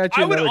I throw at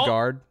you another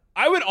guard?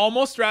 I would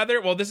almost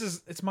rather. Well,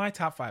 it's my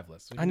top 5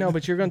 list. I know,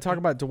 but you're going to talk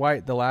about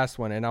Dwight, the last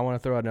one, and I want to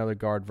throw out another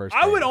guard versus.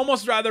 I would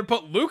almost rather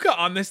put Luka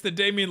on this than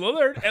Damian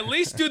Lillard. At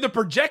least do the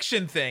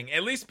projection thing.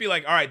 At least be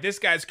like, all right, this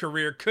guy's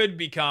career could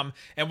become,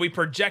 and we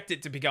project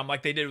it to become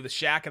like they did with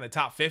Shaq in the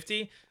top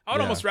 50. I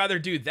would almost rather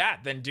do that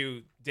than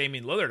do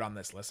Damian Lillard on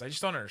this list. I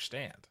just don't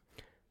understand.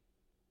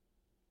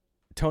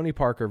 Tony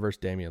Parker versus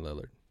Damian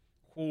Lillard.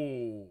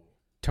 Ooh.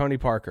 Tony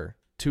Parker,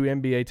 2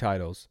 NBA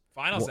titles.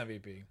 Finals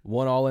MVP.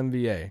 1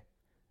 All-NBA.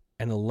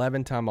 An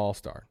 11-time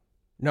All-Star.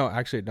 No,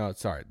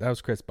 sorry. That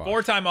was Chris Bosh.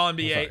 4-time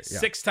All-NBA,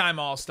 6-time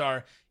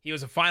All-Star. He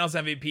was a Finals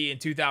MVP in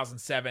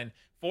 2007.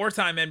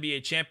 4-time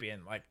NBA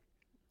champion.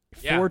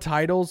 4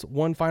 titles,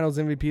 1 Finals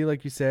MVP,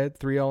 like you said.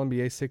 3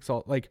 All-NBA, 6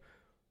 All.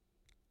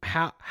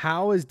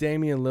 How is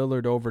Damian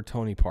Lillard over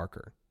Tony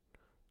Parker?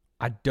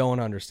 I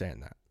don't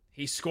understand that.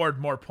 He scored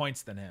more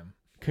points than him.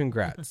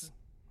 Congrats.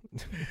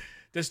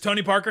 Does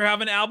Tony Parker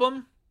have an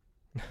album?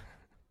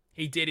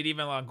 He did it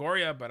even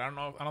Longoria, but I don't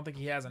know. I don't think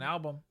he has an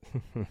album.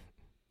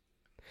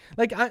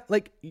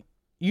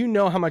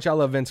 How much I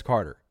love Vince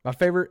Carter, my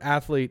favorite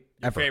athlete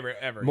ever. Favorite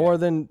ever. More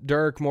than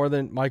Dirk, more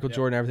than Michael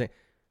Jordan, everything.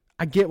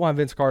 I get why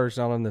Vince Carter's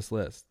not on this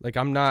list.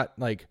 I'm not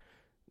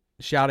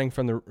shouting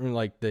from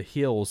the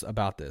hills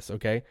about this,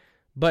 okay?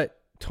 But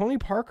Tony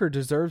Parker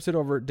deserves it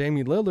over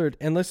Damian Lillard,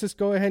 and let's just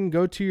go ahead and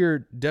go to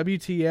your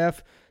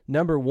WTF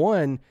number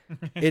 1.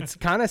 It's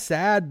kind of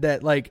sad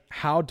that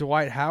how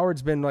Dwight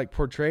Howard's been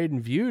portrayed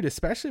and viewed,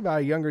 especially by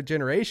a younger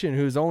generation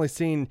who's only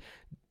seen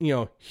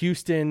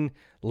Houston,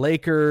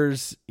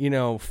 Lakers,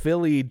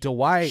 Philly,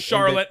 Dwight,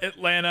 Charlotte,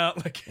 Atlanta,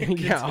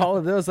 all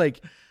of those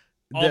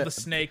all the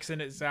snakes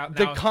and it's out.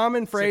 The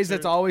common phrase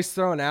that's always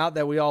thrown out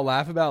that we all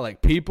laugh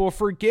about, people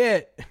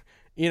forget.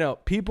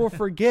 People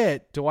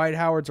forget Dwight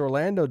Howard's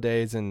Orlando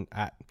days and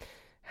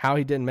how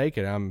he didn't make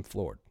it. I'm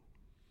floored.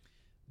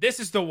 This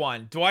is the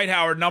one. Dwight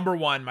Howard, number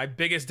 1, my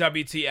biggest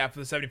WTF of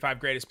the 75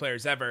 greatest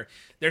players ever.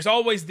 There's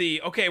always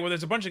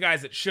there's a bunch of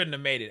guys that shouldn't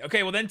have made it.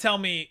 Okay, well then tell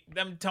me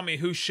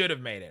who should have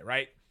made it,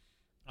 right?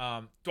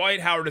 Dwight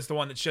Howard is the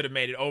one that should have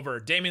made it over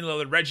Damian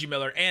Lillard, Reggie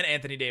Miller, and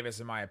Anthony Davis,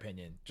 in my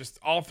opinion. Just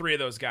all 3 of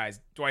those guys,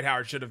 Dwight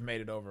Howard should have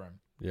made it over him.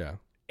 Yeah.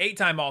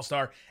 8-time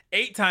All-Star,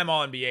 8-time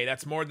All-NBA.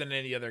 That's more than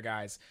any other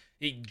guys.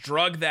 He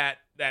drugged that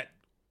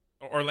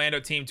Orlando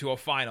team to a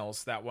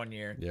finals that one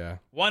year. Yeah.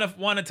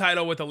 Won a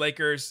title with the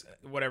Lakers,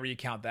 whatever you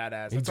count that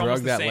as. He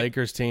drugged that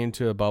Lakers team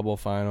to a bubble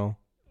final.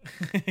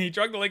 He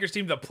drugged the Lakers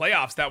team to the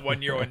playoffs that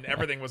one year when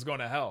everything was going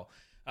to hell.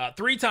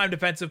 3-time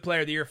Defensive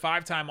Player of the Year,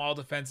 5-time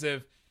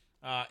All-Defensive.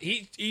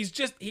 He's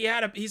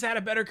had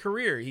a better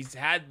career. He's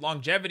had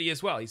longevity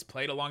as well. He's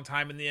played a long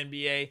time in the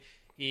NBA.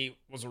 He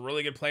was a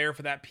really good player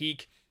for that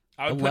peak.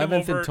 I would 11th put him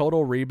over, in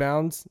total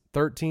rebounds,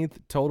 13th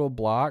total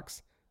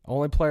blocks.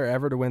 Only player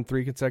ever to win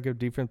 3 consecutive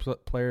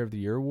Defensive Player of the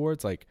Year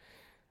awards.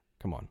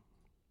 Come on.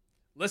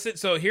 Listen,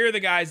 so here are the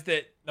guys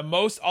that the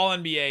most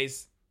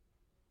All-NBAs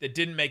that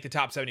didn't make the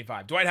top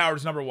 75. Dwight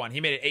Howard's number 1.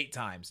 He made it 8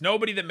 times.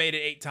 Nobody that made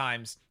it 8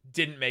 times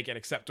didn't make it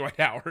except Dwight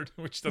Howard,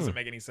 which doesn't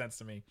make any sense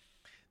to me.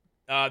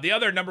 The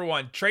other number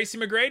 1, Tracy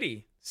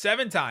McGrady,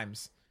 7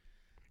 times.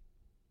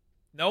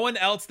 No one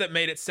else that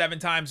made it 7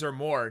 times or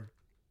more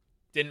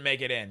didn't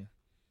make it in.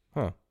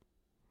 Huh.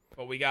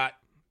 But we got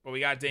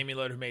Damian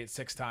Lillard, who made it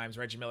 6 times.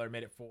 Reggie Miller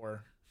made it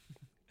 4.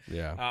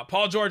 Yeah.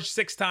 Paul George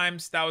 6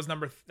 times. That's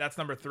number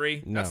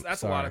 3. No,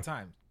 that's a lot of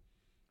time.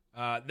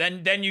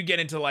 Then you get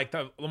into the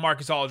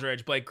LaMarcus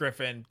Aldridge, Blake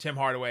Griffin, Tim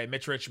Hardaway,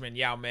 Mitch Richmond,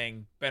 Yao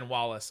Ming, Ben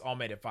Wallace, all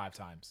made it 5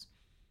 times.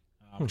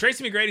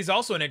 Tracy McGrady's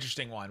also an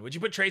interesting one. Would you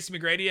put Tracy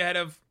McGrady ahead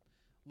of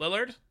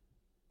Lillard?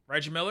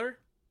 Reggie Miller?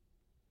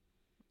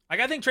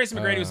 I think Tracy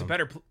McGrady was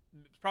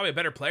probably a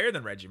better player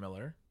than Reggie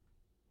Miller.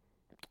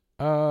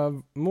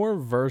 More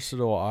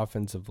versatile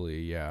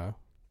offensively, yeah.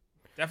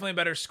 Definitely a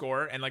better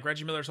scorer, and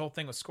Reggie Miller's whole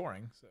thing was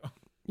scoring. So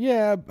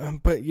yeah,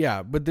 but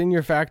then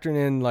you're factoring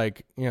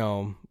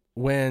in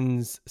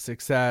wins,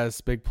 success,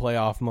 big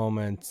playoff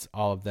moments,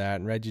 all of that,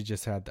 and Reggie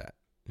just had that,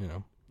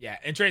 Yeah,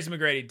 and Tracy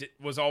McGrady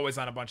was always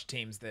on a bunch of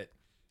teams that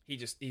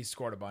he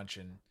scored a bunch,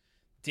 and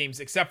teams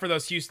except for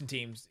those Houston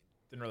teams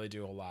didn't really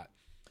do a whole lot.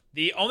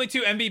 The only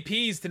 2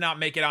 MVPs to not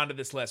make it onto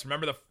this list.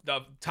 Remember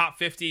the top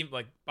 50,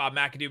 Bob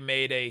McAdoo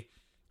made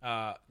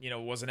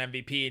was an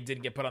MVP and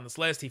didn't get put on this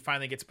list. He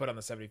finally gets put on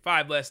the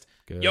 75 list.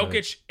 Good.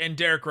 Jokic and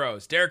Derrick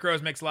Rose. Derrick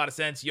Rose makes a lot of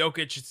sense.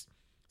 Jokic is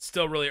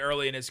still really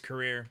early in his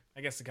career.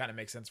 I guess it kind of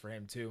makes sense for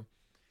him too.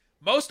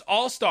 Most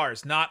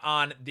All-Stars not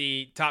on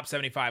the top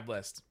 75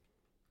 list.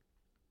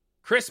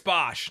 Chris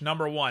Bosh,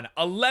 number 1.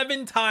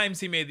 11 times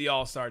he made the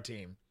All-Star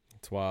team.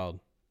 It's wild.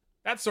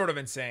 That's sort of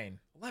insane.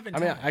 11 I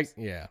times.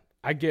 mean,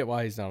 I get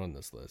why he's not on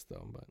this list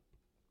though, but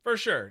For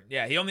sure.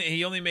 Yeah, he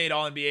only made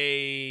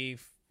All-NBA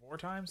 4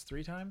 times,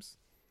 3 times.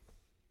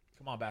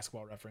 Come on,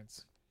 Basketball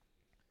Reference.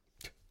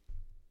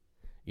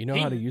 you know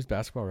how to use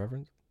Basketball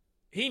Reference?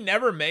 He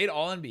never made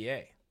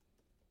All-NBA.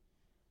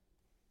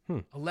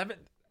 11.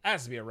 That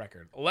has to be a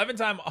record.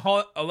 11-time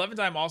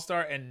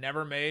All-Star and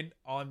never made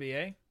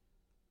All-NBA.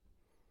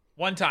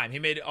 One time. He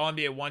made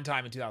All-NBA one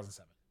time in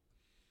 2007.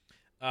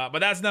 But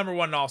that's number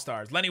 1 in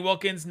All-Stars. Lenny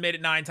Wilkins made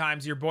it 9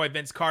 times. Your boy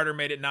Vince Carter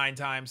made it 9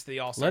 times to the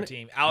All-Star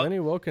team. Lenny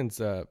Wilkins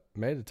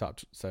made the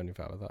top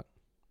 75, I thought.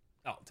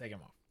 Oh, take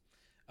him off.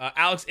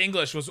 Alex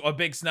English was a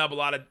big snub. A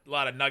lot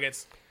of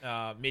Nuggets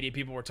media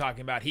people were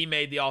talking about. He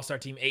made the All-Star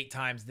team 8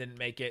 times, didn't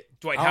make it.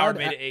 Dwight Howard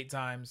made it 8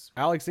 times.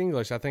 Alex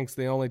English, I think, is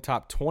the only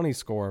top 20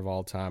 scorer of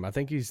all time. I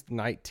think he's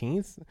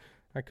 19th.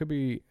 I could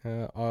be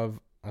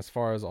as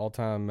far as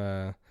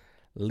all-time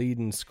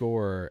leading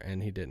scorer,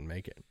 and he didn't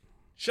make it.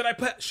 Should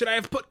I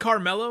have put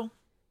Carmelo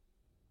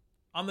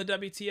on the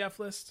WTF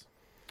list?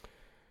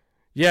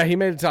 Yeah, he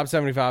made the top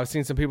 75. I've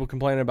seen some people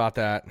complaining about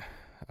that.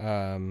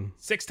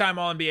 6-time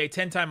All-NBA,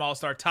 10-time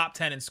All-Star, top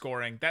 10 in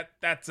scoring.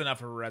 That's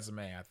enough of a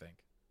resume, I think.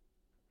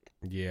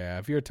 Yeah,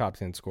 if you're a top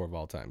 10 scorer of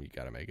all time, you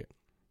got to make it.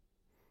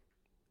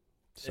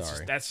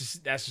 Sorry. That's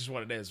just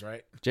what it is,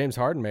 right? James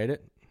Harden made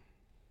it.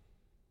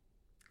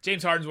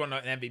 James Harden's won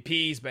an MVP.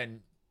 He's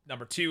been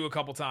number 2 a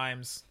couple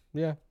times.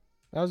 Yeah,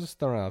 I was just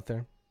throwing it out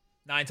there.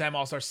 9-time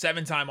All-Star,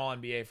 7-time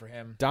All-NBA for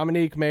him.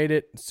 Dominique made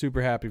it.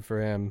 Super happy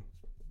for him.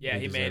 Yeah,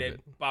 he made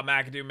it. Bob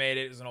McAdoo made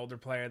it. He was an older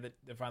player that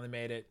finally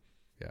made it.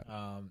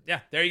 Yeah.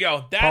 There you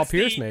go. Paul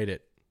Pierce made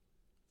it.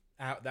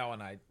 That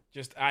one, I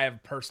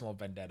have personal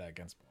vendetta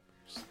against Paul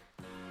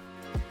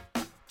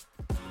Pierce.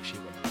 Wish he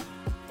would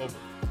over.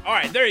 All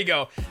right, there you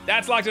go.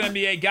 That's Locked On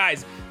NBA.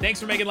 Guys,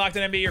 thanks for making Locked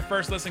On NBA your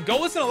first listen. Go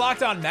listen to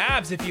Locked On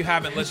Mavs if you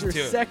haven't listened to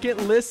it.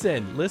 Second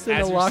listen. Listen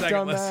to Locked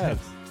On Mavs.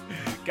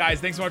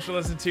 Guys, thanks so much for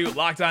listening to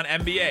Locked On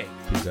NBA.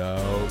 Peace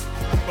out.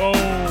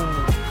 Boom.